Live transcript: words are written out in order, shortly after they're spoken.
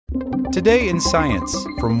Today in Science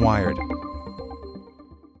from Wired.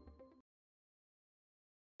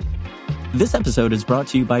 This episode is brought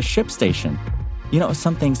to you by ShipStation. You know,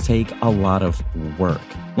 some things take a lot of work,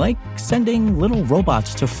 like sending little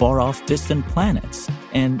robots to far-off distant planets.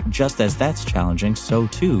 And just as that's challenging, so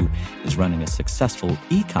too is running a successful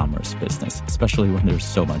e-commerce business, especially when there's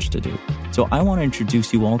so much to do. So I want to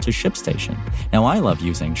introduce you all to ShipStation. Now, I love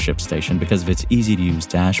using ShipStation because of its easy-to-use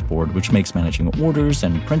dashboard, which makes managing orders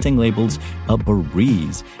and printing labels a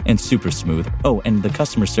breeze and super smooth. Oh, and the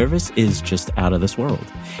customer service is just out of this world.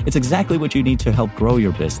 It's exactly what you need to help grow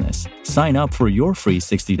your business. Sign up for your free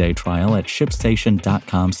 60-day trial at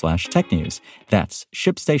shipstation.com/technews. That's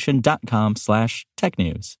shipstation.com/technews.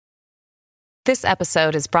 This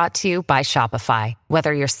episode is brought to you by Shopify.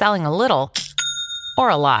 Whether you're selling a little or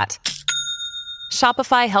a lot,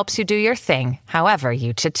 Shopify helps you do your thing, however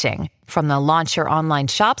you cha-ching. From the launch your online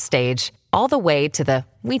shop stage, all the way to the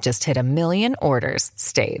we just hit 1 million orders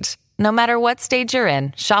stage. No matter what stage you're in,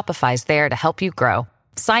 Shopify's there to help you grow.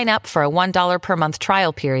 Sign up for a $1 per month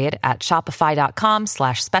trial period at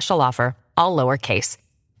shopify.com/special offer, all lowercase.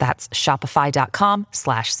 That's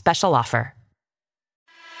shopify.com/special offer.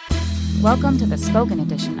 Welcome to the spoken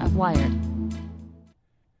edition of Wired.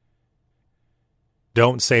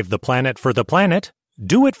 Don't save the planet for the planet,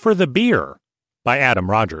 do it for the beer, by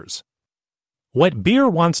Adam Rogers. What beer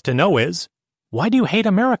wants to know is, why do you hate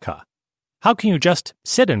America? How can you just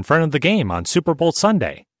sit in front of the game on Super Bowl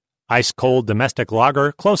Sunday, ice-cold domestic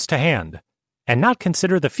lager close to hand, and not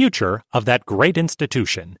consider the future of that great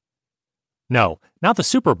institution? No, not the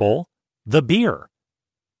Super Bowl, the beer.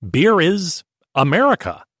 Beer is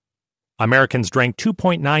America. Americans drank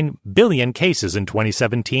 2.9 billion cases in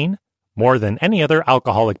 2017, more than any other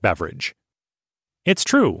alcoholic beverage. It's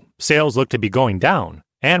true, sales look to be going down,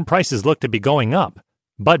 and prices look to be going up,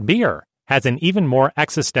 but beer has an even more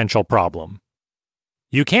existential problem.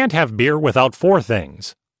 You can't have beer without 4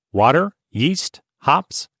 things: water, yeast,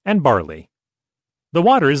 hops, and barley. The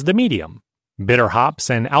water is the medium. Bitter hops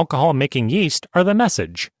and alcohol-making yeast are the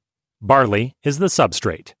message. Barley is the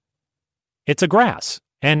substrate. It's a grass,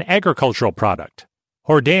 an agricultural product,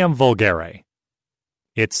 Hordeum vulgare.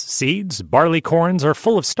 Its seeds, barley corns, are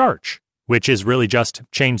full of starch, which is really just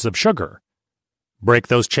chains of sugar. Break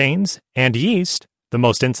those chains, and yeast, the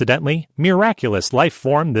most incidentally miraculous life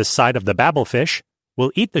form this side of the babblefish,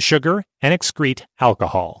 will eat the sugar and excrete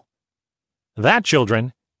alcohol. That,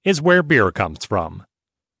 children, is where beer comes from.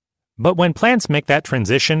 But when plants make that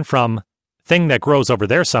transition from thing that grows over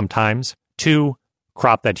there sometimes to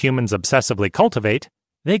crop that humans obsessively cultivate,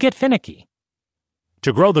 they get finicky.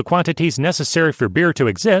 To grow the quantities necessary for beer to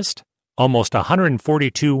exist, almost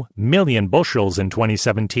 142 million bushels in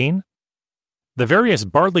 2017, the various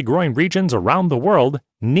barley-growing regions around the world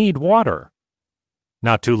need water.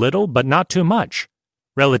 Not too little, but not too much.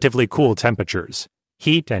 Relatively cool temperatures,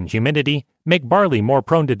 heat, and humidity make barley more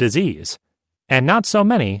prone to disease, and not so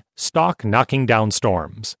many stalk-knocking down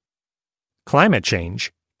storms. Climate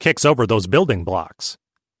change kicks over those building blocks.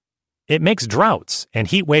 It makes droughts and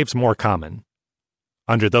heat waves more common.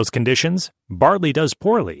 Under those conditions, barley does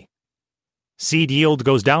poorly. Seed yield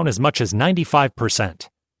goes down as much as 95%.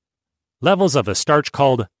 Levels of a starch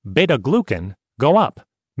called beta-glucan go up,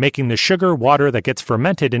 making the sugar water that gets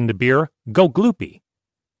fermented into beer go gloopy.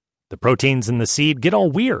 The proteins in the seed get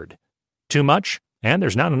all weird. Too much, and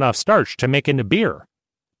there's not enough starch to make into beer.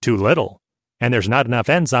 Too little, and there's not enough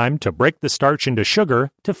enzyme to break the starch into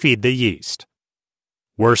sugar to feed the yeast.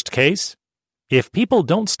 Worst case, if people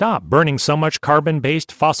don't stop burning so much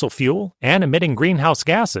carbon-based fossil fuel and emitting greenhouse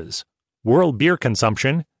gases, world beer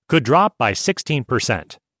consumption could drop by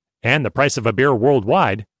 16%, and the price of a beer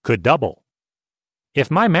worldwide could double.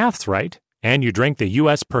 If my math's right, and you drink the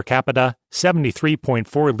U.S. per capita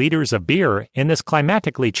 73.4 liters of beer in this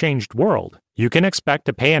climatically changed world, you can expect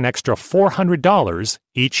to pay an extra $400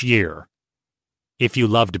 each year. If you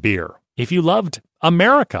loved beer, if you loved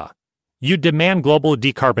America, you'd demand global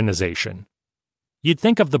decarbonization. You'd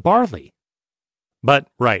think of the barley. But,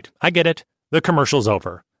 right, I get it. The commercial's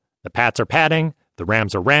over. The Pats are patting, the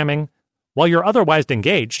Rams are ramming. While you're otherwise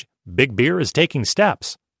engaged, Big Beer is taking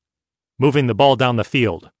steps. Moving the ball down the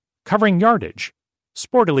field, covering yardage,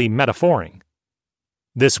 sportily metaphoring.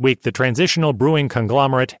 This week, the transitional brewing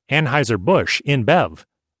conglomerate Anheuser-Busch InBev,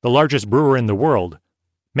 the largest brewer in the world,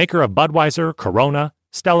 maker of Budweiser, Corona,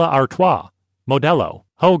 Stella Artois, Modelo,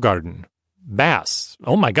 Hoegaarden, Bass,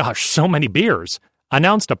 oh my gosh, so many beers,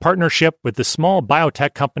 announced a partnership with the small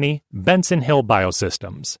biotech company Benson Hill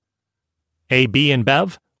Biosystems. AB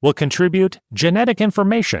InBev will contribute genetic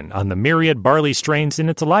information on the myriad barley strains in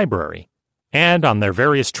its library and on their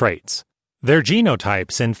various traits, They're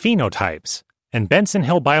genotypes and phenotypes, and Benson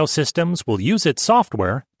Hill Biosystems will use its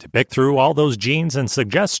software to pick through all those genes and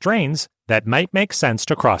suggest strains that might make sense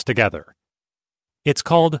to cross together. It's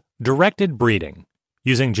called directed breeding,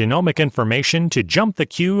 using genomic information to jump the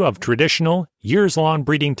queue of traditional, years-long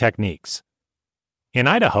breeding techniques. In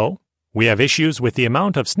Idaho, we have issues with the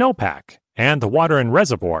amount of snowpack and the water in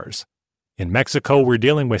reservoirs. In Mexico, we're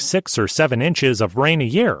dealing with 6 or 7 inches of rain a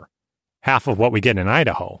year, half of what we get in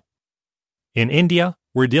Idaho. In India,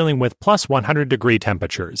 we're dealing with plus 100-degree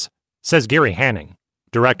temperatures, says Gary Hanning,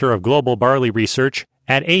 Director of Global Barley Research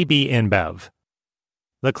at AB InBev.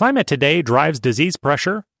 The climate today drives disease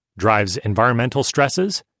pressure, drives environmental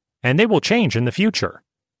stresses, and they will change in the future.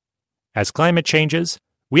 As climate changes,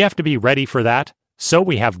 we have to be ready for that, so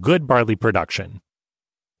we have good barley production.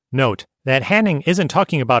 Note that Hanning isn't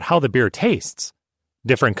talking about how the beer tastes.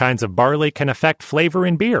 Different kinds of barley can affect flavor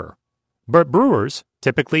in beer, but brewers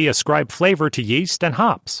typically ascribe flavor to yeast and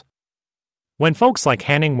hops. When folks like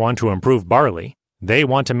Hanning want to improve barley, they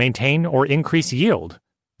want to maintain or increase yield,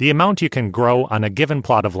 the amount you can grow on a given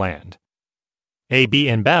plot of land. AB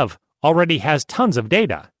InBev already has tons of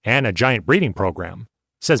data and a giant breeding program,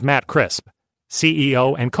 says Matt Crisp,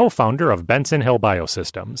 CEO and co-founder of Benson Hill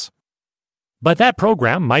Biosystems. But that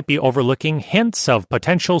program might be overlooking hints of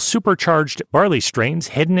potential supercharged barley strains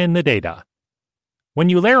hidden in the data. When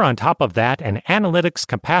you layer on top of that an analytics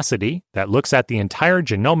capacity that looks at the entire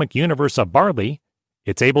genomic universe of barley,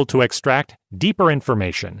 it's able to extract deeper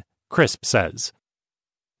information, Crisp says.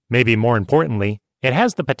 Maybe more importantly, it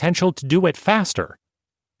has the potential to do it faster.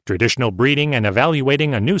 Traditional breeding and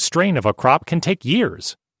evaluating a new strain of a crop can take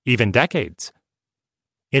years, even decades.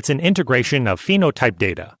 It's an integration of phenotype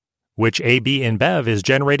data, which AB InBev is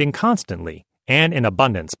generating constantly and in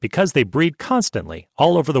abundance because they breed constantly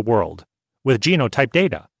all over the world, with genotype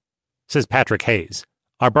data, says Patrick Hayes,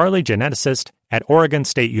 our barley geneticist at Oregon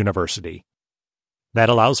State University. That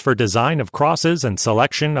allows for design of crosses and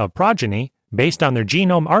selection of progeny based on their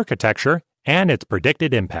genome architecture and its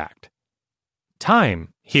predicted impact.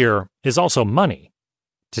 Time, here, is also money.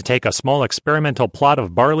 To take a small experimental plot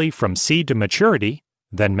of barley from seed to maturity,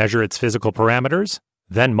 then measure its physical parameters,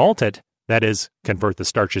 then malt it, that is, convert the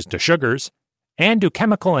starches to sugars, and do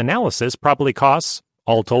chemical analysis probably costs,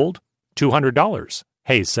 all told, $200,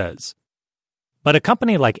 Hayes says. But a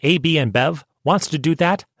company like AB InBev wants to do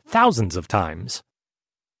that thousands of times.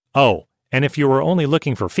 Oh, and if you were only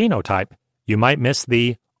looking for phenotype, you might miss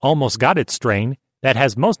the almost got it strain that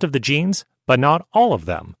has most of the genes, but not all of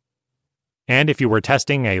them. And if you were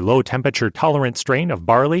testing a low-temperature tolerant strain of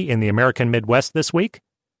barley in the American Midwest this week,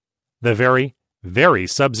 the very, very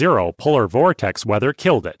sub-zero polar vortex weather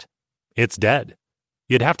killed it. It's dead.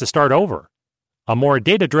 You'd have to start over. A more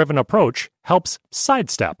data-driven approach helps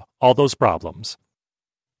sidestep all those problems.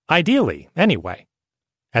 Ideally, anyway.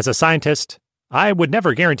 As a scientist, I would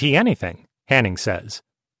never guarantee anything, Hanning says.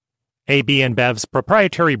 AB InBev's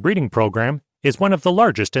proprietary breeding program is one of the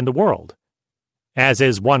largest in the world, as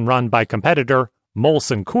is one run by competitor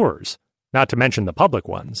Molson Coors, not to mention the public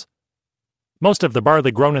ones. Most of the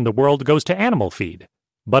barley grown in the world goes to animal feed,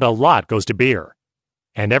 but a lot goes to beer.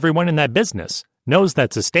 And everyone in that business knows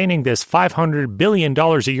that sustaining this $500 billion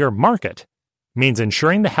a year market means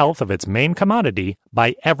ensuring the health of its main commodity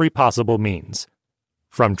by every possible means,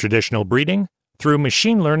 from traditional breeding through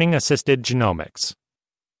machine learning-assisted genomics.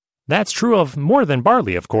 That's true of more than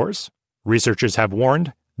barley, of course. Researchers have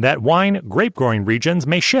warned that wine grape-growing regions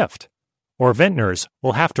may shift, or vintners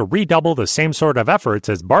will have to redouble the same sort of efforts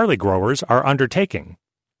as barley growers are undertaking.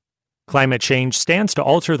 Climate change stands to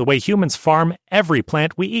alter the way humans farm every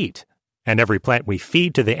plant we eat, and every plant we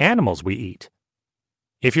feed to the animals we eat.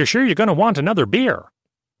 If you're sure you're going to want another beer,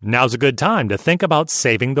 now's a good time to think about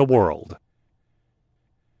saving the world.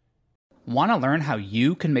 Want to learn how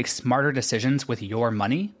you can make smarter decisions with your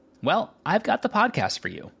money? Well, I've got the podcast for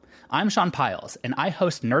you. I'm Sean Piles, and I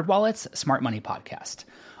host NerdWallet's Smart Money Podcast.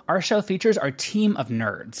 Our show features our team of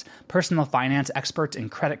nerds, personal finance experts in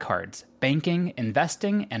credit cards, banking,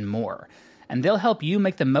 investing, and more. And they'll help you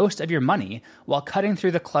make the most of your money while cutting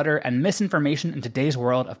through the clutter and misinformation in today's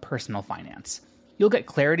world of personal finance. You'll get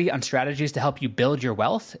clarity on strategies to help you build your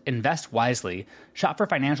wealth, invest wisely, shop for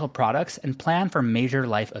financial products, and plan for major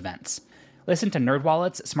life events. Listen to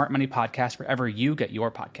NerdWallet's Smart Money Podcast wherever you get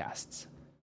your podcasts.